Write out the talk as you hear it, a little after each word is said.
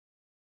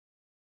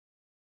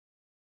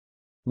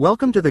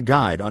Welcome to the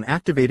guide on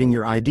activating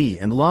your ID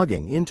and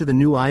logging into the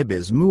new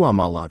iBiz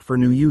Muamalat for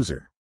new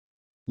user.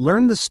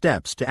 Learn the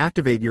steps to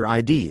activate your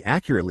ID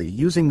accurately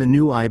using the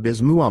new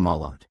iBiz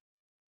Muamalat.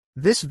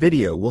 This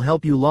video will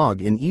help you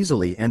log in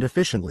easily and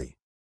efficiently.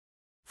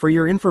 For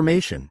your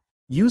information,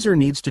 user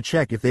needs to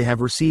check if they have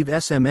received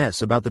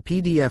SMS about the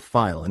PDF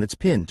file and its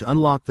PIN to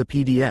unlock the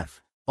PDF,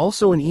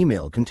 also an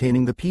email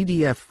containing the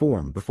PDF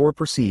form before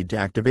proceed to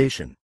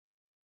activation.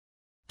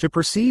 To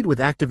proceed with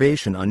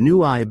activation on new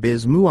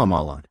iBiz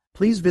Muamalat,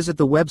 please visit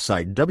the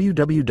website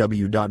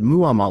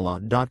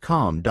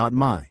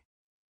www.muamalat.com.my.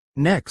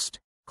 Next,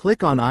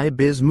 click on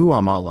iBiz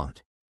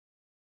Muamalat.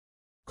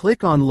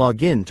 Click on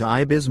Login to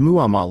iBiz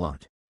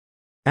Muamalat.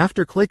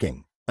 After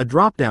clicking, a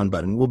drop-down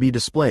button will be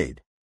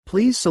displayed.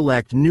 Please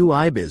select New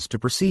iBiz to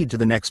proceed to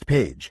the next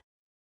page.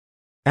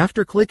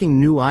 After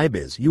clicking New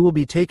iBiz, you will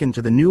be taken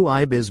to the new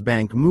iBiz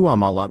Bank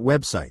Muamalat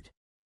website.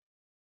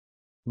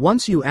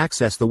 Once you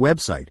access the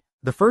website,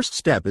 the first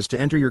step is to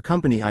enter your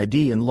company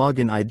ID and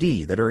login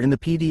ID that are in the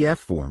PDF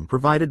form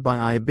provided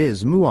by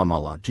iBiz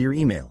Muamalat to your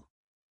email.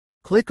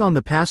 Click on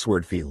the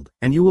password field,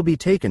 and you will be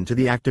taken to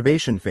the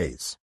activation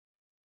phase.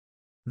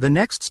 The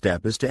next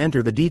step is to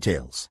enter the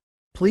details.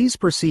 Please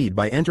proceed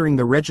by entering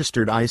the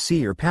registered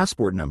IC or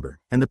passport number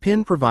and the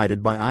PIN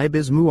provided by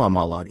iBiz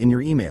Muamalat in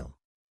your email.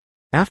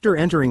 After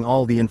entering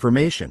all the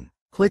information,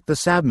 click the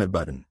Submit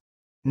button.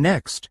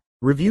 Next,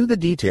 review the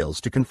details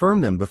to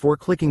confirm them before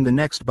clicking the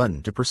next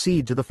button to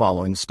proceed to the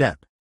following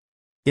step.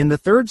 In the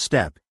third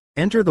step,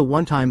 enter the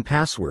one-time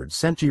password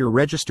sent to your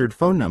registered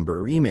phone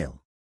number or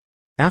email.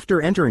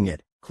 After entering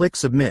it, click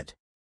Submit.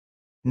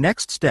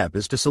 Next step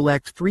is to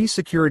select 3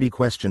 security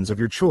questions of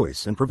your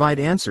choice and provide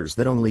answers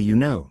that only you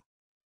know.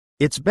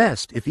 It's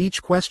best if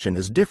each question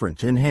is different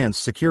to enhance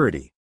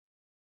security.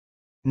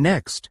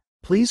 Next,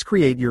 please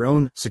create your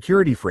own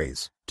security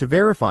phrase to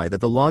verify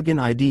that the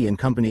login ID and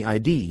company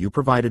ID you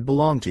provided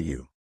belong to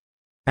you.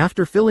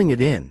 After filling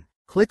it in,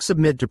 click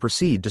Submit to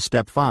proceed to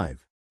Step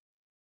 5.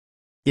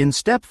 In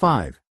Step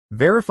 5,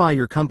 verify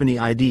your company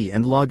ID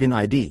and login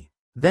ID,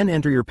 then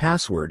enter your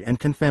password and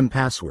confirm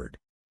password.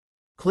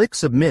 Click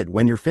Submit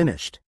when you're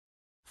finished.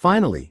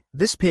 Finally,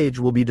 this page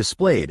will be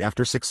displayed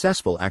after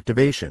successful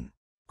activation.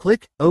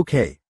 Click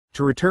OK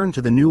to return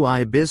to the new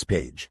iBiz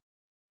page.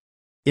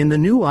 In the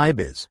new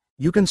iBiz,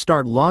 you can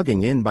start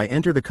logging in by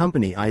enter the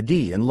company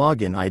ID and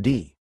login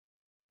ID.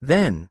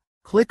 Then,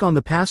 click on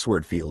the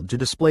password field to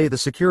display the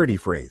security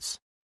phrase.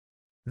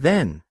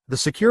 Then, the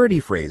security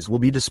phrase will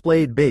be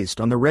displayed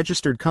based on the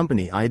registered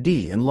company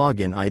ID and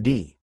login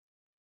ID.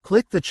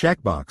 Click the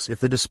checkbox if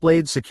the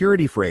displayed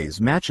security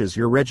phrase matches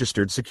your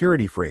registered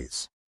security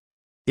phrase.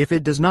 If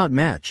it does not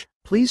match,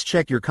 please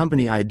check your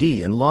company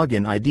ID and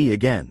login ID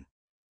again.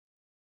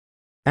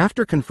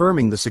 After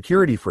confirming the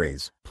security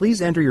phrase,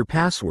 please enter your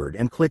password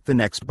and click the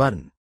next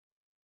button.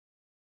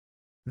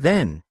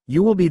 Then,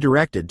 you will be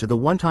directed to the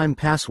one-time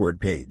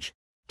password page.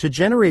 To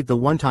generate the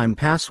one-time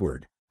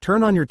password,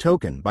 turn on your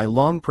token by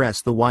long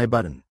press the Y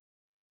button.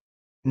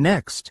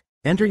 Next,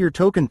 enter your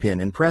token PIN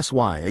and press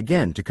Y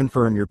again to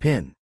confirm your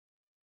PIN.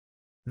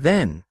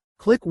 Then,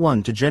 click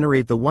 1 to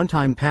generate the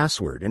one-time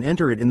password and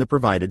enter it in the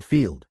provided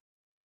field.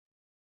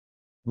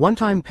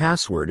 One-time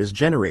password is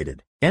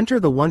generated.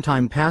 Enter the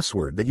one-time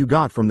password that you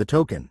got from the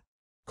token.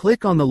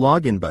 Click on the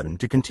Login button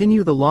to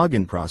continue the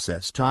login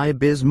process to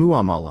iBiz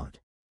Muamalat.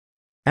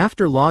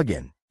 After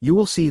login, you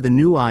will see the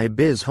new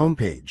iBiz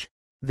homepage.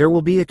 There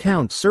will be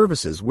account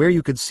services where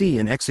you could see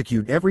and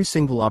execute every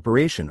single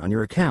operation on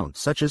your account,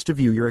 such as to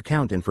view your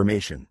account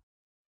information.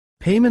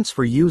 Payments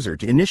for user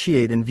to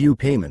initiate and view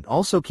payment,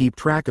 also keep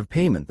track of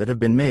payment that have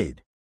been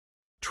made.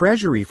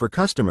 Treasury for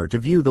customer to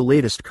view the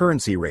latest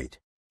currency rate.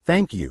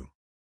 Thank you.